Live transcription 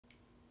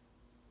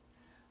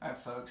All right,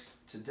 folks,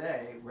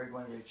 today we're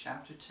going to read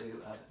chapter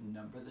 2 of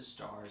Number the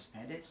Stars,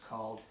 and it's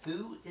called,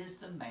 Who is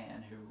the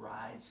Man Who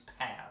Rides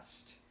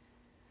Past?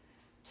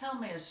 Tell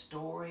me a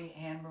story,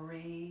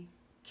 Anne-Marie,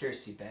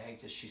 Kirsty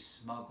begged as she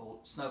snuggled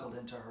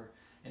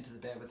into the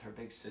bed with her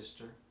big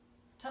sister.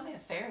 Tell me a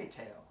fairy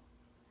tale.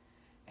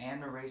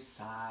 Anne-Marie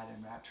sighed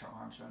and wrapped her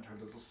arms around her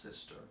little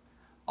sister.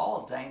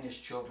 All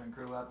Danish children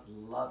grew up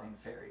loving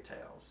fairy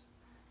tales.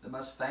 The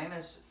most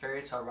famous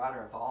fairy tale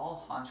writer of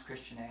all, Hans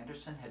Christian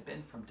Andersen, had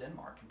been from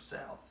Denmark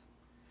himself.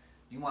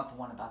 You want the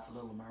one about the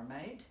Little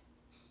Mermaid?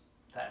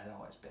 That had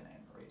always been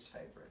Anne-Marie's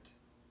favorite.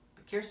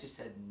 But Kirsty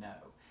said no.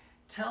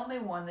 Tell me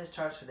one that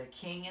starts with a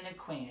king and a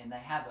queen and they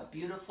have a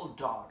beautiful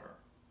daughter.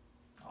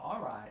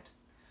 All right.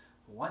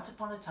 Once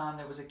upon a time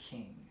there was a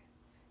king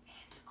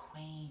and a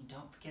queen.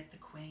 Don't forget the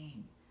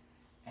queen.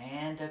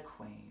 And a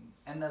queen.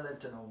 And they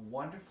lived in a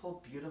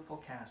wonderful, beautiful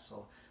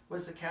castle.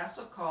 Was the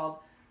castle called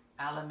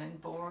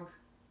Amalienborg?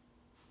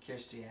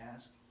 Kirsty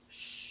asked.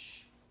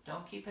 Shh,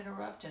 don't keep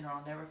interrupting or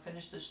I'll never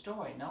finish the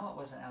story. No, it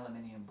wasn't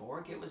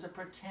Amalienborg. It was a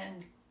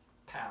pretend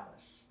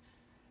palace.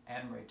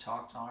 Anne-Marie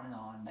talked on and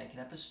on, making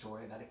up a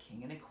story about a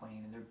king and a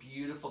queen and their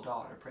beautiful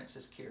daughter,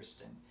 Princess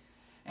Kirsten.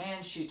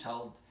 And she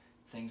told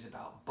things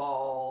about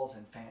balls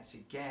and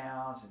fancy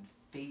gowns and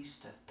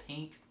feast of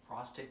pink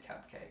frosted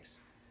cupcakes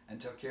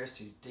until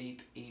Kirsty's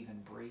deep,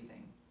 even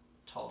breathing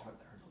told her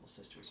that her little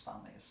sister was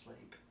finally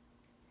asleep.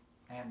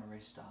 Anne-Marie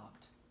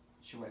stopped.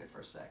 She waited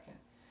for a second.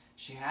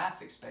 She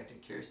half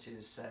expected Kirsty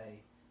to say,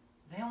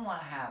 then what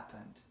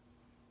happened?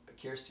 But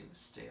Kirsty was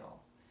still.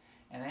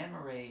 And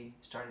Anne-Marie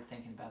started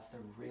thinking about the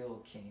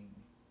real king,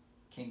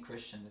 King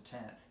Christian X,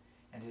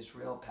 and his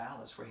real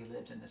palace where he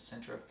lived in the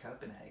center of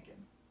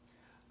Copenhagen.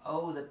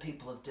 Oh, the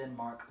people of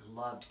Denmark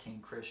loved King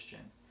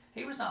Christian.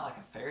 He was not like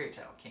a fairy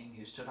tale king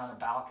who stood on a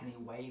balcony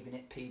waving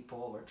at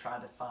people or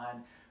tried to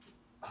find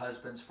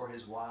husbands for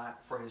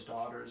his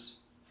daughters.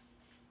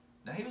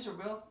 No, he was a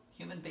real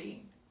human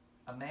being,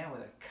 a man with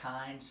a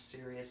kind,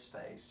 serious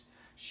face.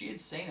 She had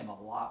seen him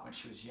a lot when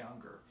she was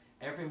younger.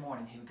 Every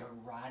morning he would go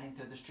riding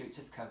through the streets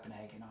of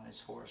Copenhagen on his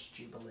horse,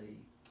 Jubilee.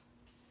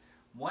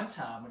 One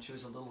time when she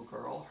was a little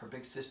girl, her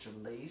big sister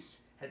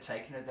Lise had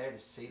taken her there to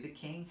see the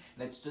king.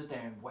 And they'd stood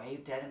there and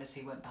waved at him as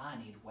he went by,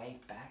 and he'd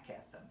waved back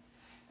at them.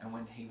 And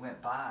when he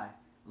went by,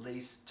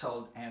 Lise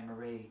told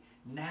Anne-Marie,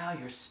 now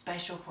you're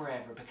special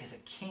forever because a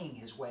king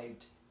has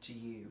waved to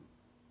you.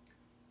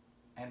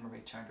 Anne-Marie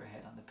turned her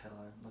head on the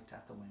pillow and looked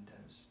out the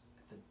windows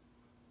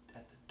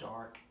at the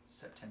dark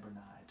September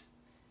night.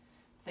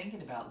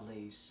 Thinking about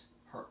Lise,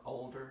 her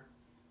older,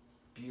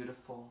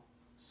 beautiful,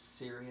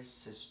 serious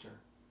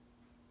sister,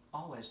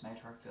 always made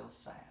her feel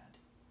sad.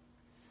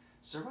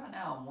 So right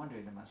now I'm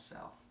wondering to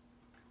myself,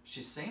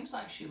 she seems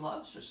like she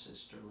loves her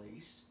sister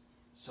Lise,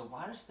 so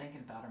why does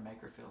thinking about her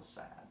make her feel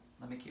sad?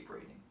 Let me keep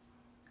reading.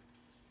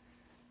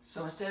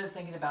 So instead of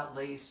thinking about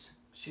Lise,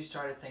 she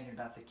started thinking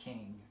about the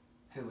king,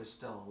 who was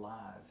still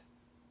alive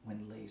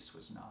when Lise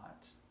was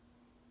not.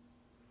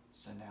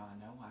 So now I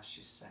know why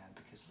she's sad,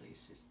 because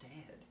Lise is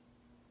dead.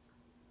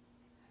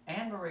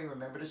 Anne-Marie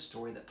remembered a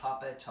story that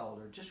Papa had told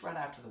her just right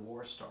after the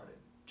war started,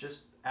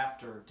 just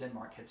after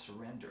Denmark had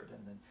surrendered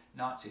and the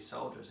Nazi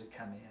soldiers had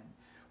come in.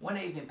 One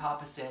evening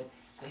Papa said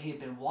that he had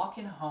been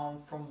walking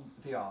home from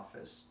the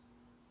office,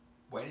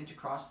 waiting to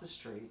cross the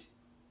street,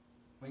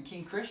 when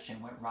King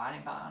Christian went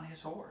riding by on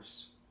his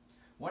horse.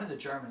 One of the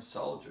German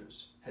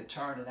soldiers had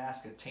turned and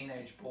asked a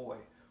teenage boy,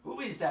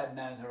 who is that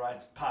man who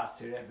rides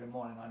past here every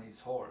morning on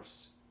his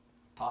horse?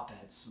 Papa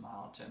had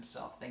smiled to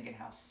himself, thinking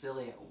how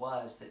silly it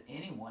was that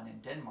anyone in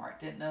Denmark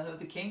didn't know who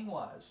the king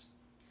was.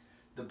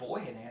 The boy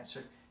had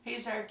answered,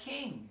 he's our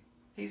king.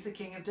 He's the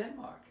king of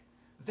Denmark.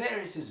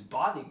 Where is his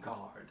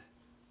bodyguard?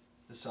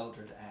 The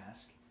soldier had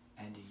asked.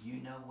 And do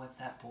you know what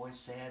that boy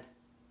said?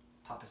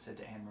 Papa said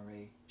to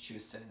Anne-Marie. She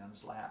was sitting on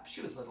his lap.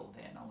 She was little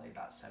then, only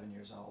about 7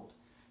 years old.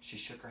 She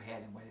shook her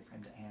head and waited for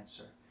him to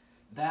answer.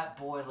 That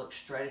boy looked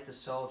straight at the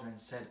soldier and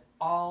said,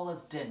 all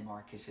of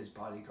Denmark is his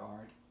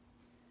bodyguard.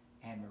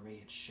 Anne-Marie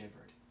had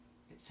shivered.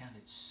 It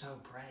sounded so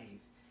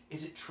brave.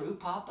 Is it true,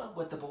 Papa,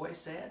 what the boy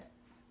said?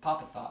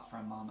 Papa thought for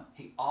a moment.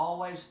 He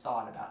always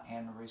thought about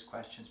Anne-Marie's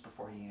questions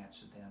before he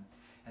answered them.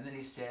 And then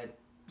he said,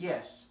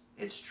 yes,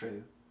 it's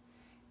true.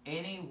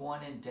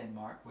 Anyone in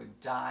Denmark would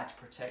die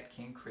to protect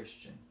King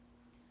Christian.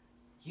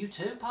 You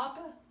too,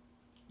 Papa?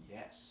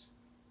 Yes.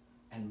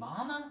 And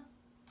Mama?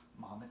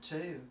 Mama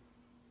too.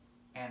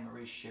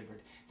 Anne-Marie shivered.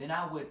 Then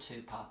I would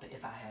too, Papa,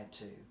 if I had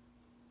to.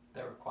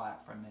 They were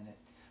quiet for a minute.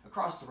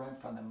 Across the room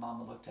from them,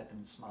 Mama looked at them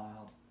and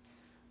smiled.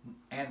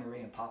 Anne-Marie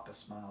and Papa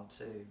smiled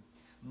too.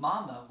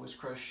 Mama was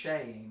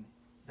crocheting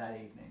that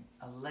evening,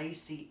 a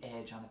lacy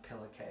edge on a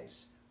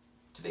pillowcase,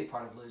 to be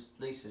part of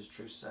Lisa's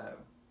trousseau.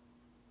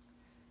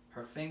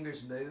 Her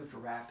fingers moved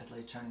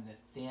rapidly, turning the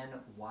thin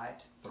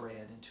white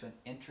thread into an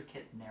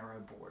intricate narrow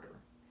border.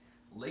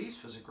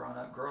 Lise was a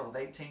grown-up girl of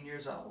 18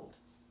 years old,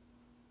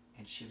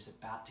 and she was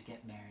about to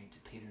get married to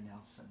Peter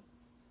Nelson.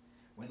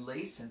 When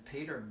Lise and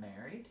Peter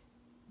married,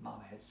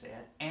 Mama had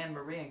said,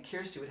 Anne-Marie and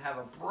Kirsty would have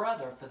a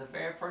brother for the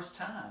very first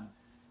time.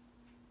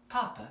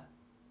 Papa,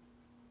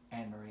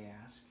 Anne-Marie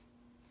asked.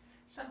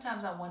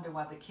 Sometimes I wonder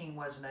why the king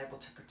wasn't able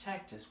to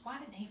protect us. Why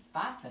didn't he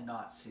fight the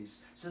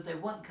Nazis so they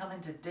wouldn't come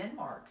into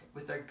Denmark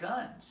with their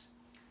guns?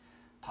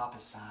 Papa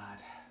sighed.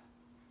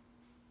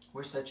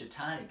 We're such a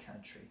tiny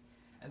country,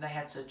 and they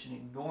had such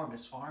an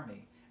enormous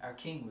army. Our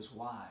king was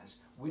wise.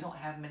 We don't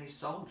have many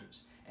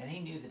soldiers, and he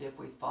knew that if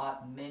we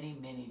fought, many,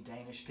 many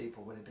Danish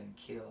people would have been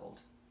killed.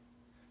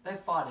 They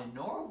fought in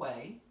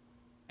Norway,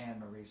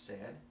 Anne-Marie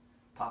said.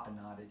 Papa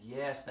nodded.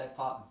 Yes, they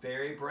fought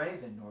very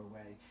brave in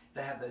Norway.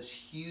 They have those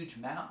huge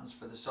mountains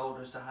for the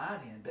soldiers to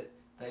hide in, but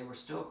they were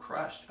still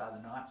crushed by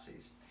the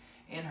Nazis.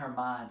 In her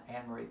mind,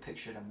 Anne-Marie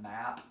pictured a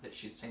map that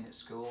she'd seen at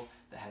school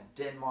that had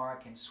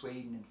Denmark and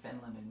Sweden and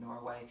Finland and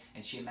Norway,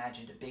 and she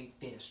imagined a big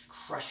fist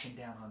crushing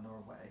down on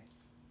Norway.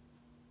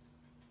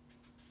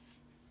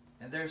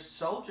 And there's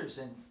soldiers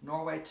in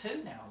Norway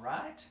too now,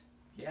 right?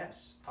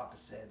 Yes, Papa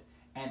said.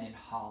 And in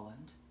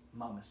Holland,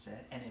 Mama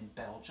said, and in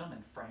Belgium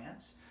and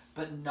France.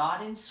 But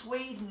not in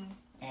Sweden,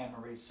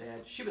 Anne-Marie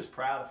said. She was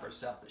proud of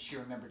herself that she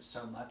remembered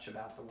so much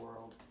about the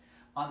world.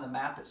 On the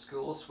map at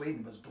school,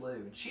 Sweden was blue,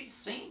 and she'd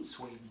seen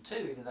Sweden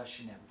too, even though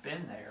she'd never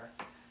been there.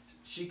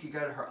 She could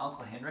go to her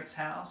Uncle Henrik's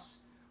house,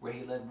 where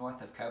he lived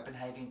north of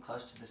Copenhagen,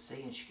 close to the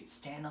sea, and she could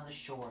stand on the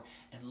shore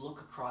and look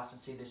across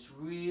and see this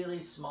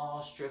really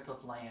small strip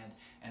of land,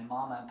 and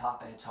Mama and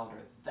Papa had told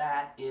her,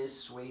 that is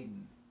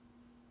Sweden.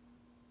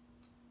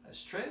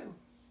 That's true,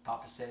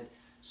 Papa said.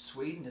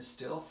 Sweden is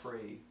still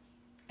free.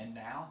 And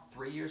now,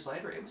 3 years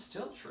later, it was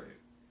still true.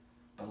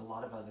 But a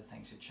lot of other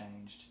things had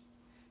changed.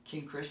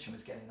 King Christian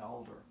was getting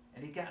older,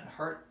 and he'd gotten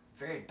hurt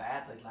very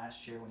badly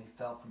last year when he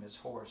fell from his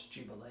horse,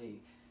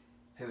 Jubilee,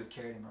 who had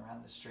carried him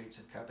around the streets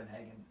of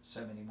Copenhagen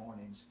so many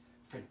mornings.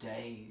 For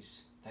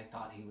days, they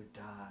thought he would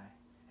die,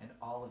 and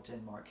all of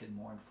Denmark had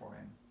mourned for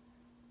him.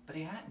 But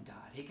he hadn't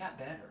died. He got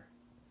better.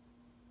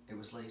 It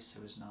was Lise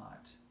who was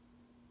not.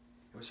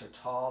 It was her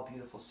tall,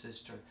 beautiful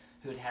sister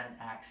who had had an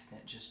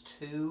accident just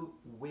 2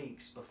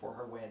 weeks before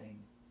her wedding.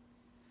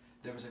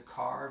 There was a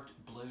carved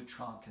blue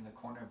trunk in the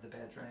corner of the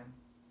bedroom.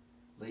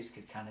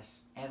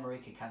 Anne-Marie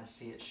could kind of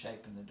see its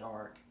shape in the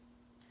dark.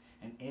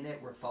 And in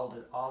it were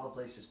folded all of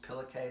Lisa's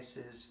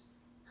pillowcases,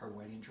 her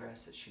wedding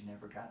dress that she'd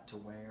never gotten to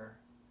wear,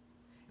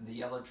 and the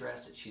yellow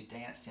dress that she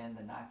danced in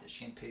the night that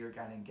she and Peter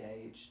got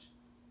engaged.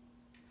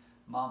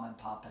 Mama and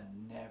Papa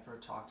never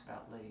talked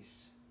about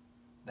Lise.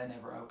 They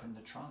never opened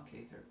the trunk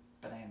either,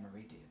 but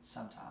Anne-Marie did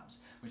sometimes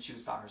when she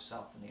was by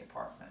herself in the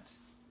apartment.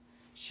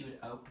 She would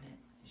open it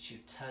and she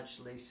would touch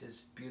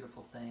Lisa's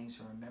beautiful things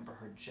and remember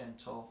her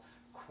gentle,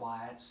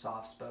 quiet,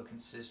 soft-spoken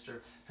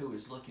sister who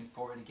was looking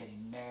forward to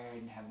getting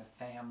married and having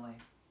a family.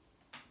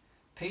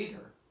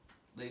 Peter,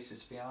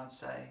 Lisa's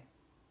fiancé,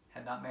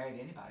 had not married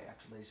anybody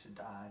after Lisa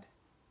died,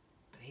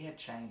 but he had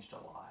changed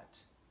a lot.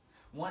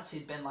 Once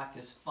he'd been like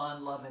this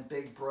fun-loving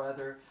big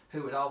brother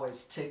who would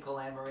always tickle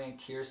Anne-Marie and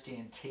Kirsty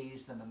and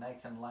tease them and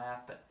make them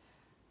laugh, but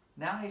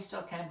now he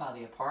still came by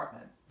the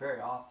apartment very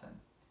often,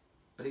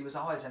 but he was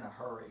always in a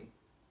hurry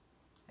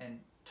and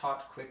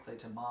talked quickly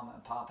to Mama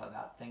and Papa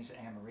about things that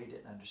Anne-Marie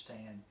didn't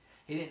understand.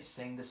 He didn't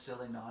sing the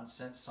silly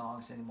nonsense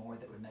songs anymore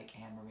that would make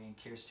Anne-Marie and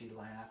Kirsty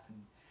laugh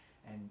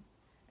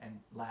and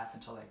laugh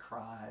until they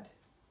cried.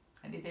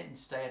 And he didn't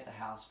stay at the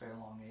house very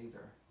long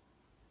either.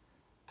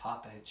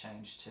 Papa had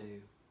changed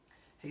too.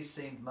 He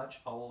seemed much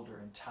older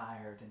and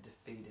tired and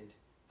defeated.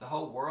 The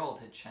whole world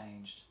had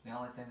changed. The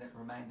only thing that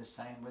remained the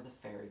same were the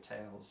fairy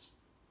tales.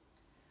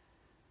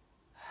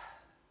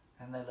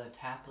 And they lived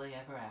happily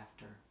ever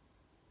after,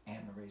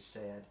 Anne-Marie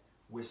said,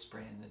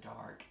 whispering in the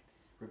dark,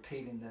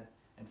 repeating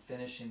and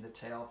finishing the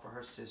tale for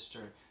her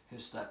sister, who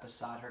slept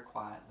beside her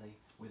quietly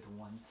with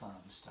one thumb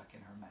stuck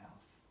in her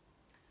mouth.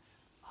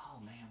 Oh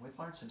man, we've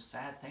learned some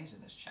sad things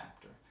in this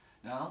chapter.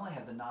 Not only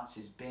have the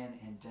Nazis been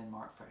in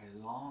Denmark for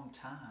a long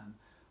time,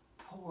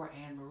 poor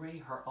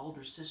Anne-Marie, her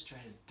older sister,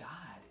 has died.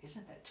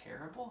 Isn't that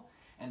terrible?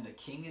 And the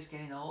king is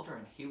getting older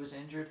and he was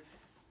injured.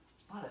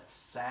 A lot of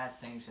sad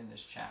things in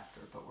this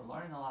chapter, but we're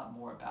learning a lot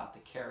more about the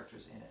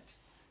characters in it.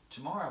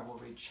 Tomorrow we'll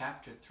read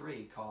chapter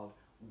 3 called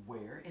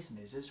Where is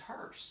Mrs.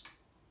 Hursk?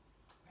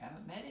 We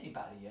haven't met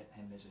anybody yet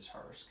named Mrs.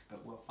 Hursk,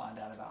 but we'll find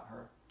out about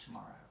her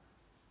tomorrow.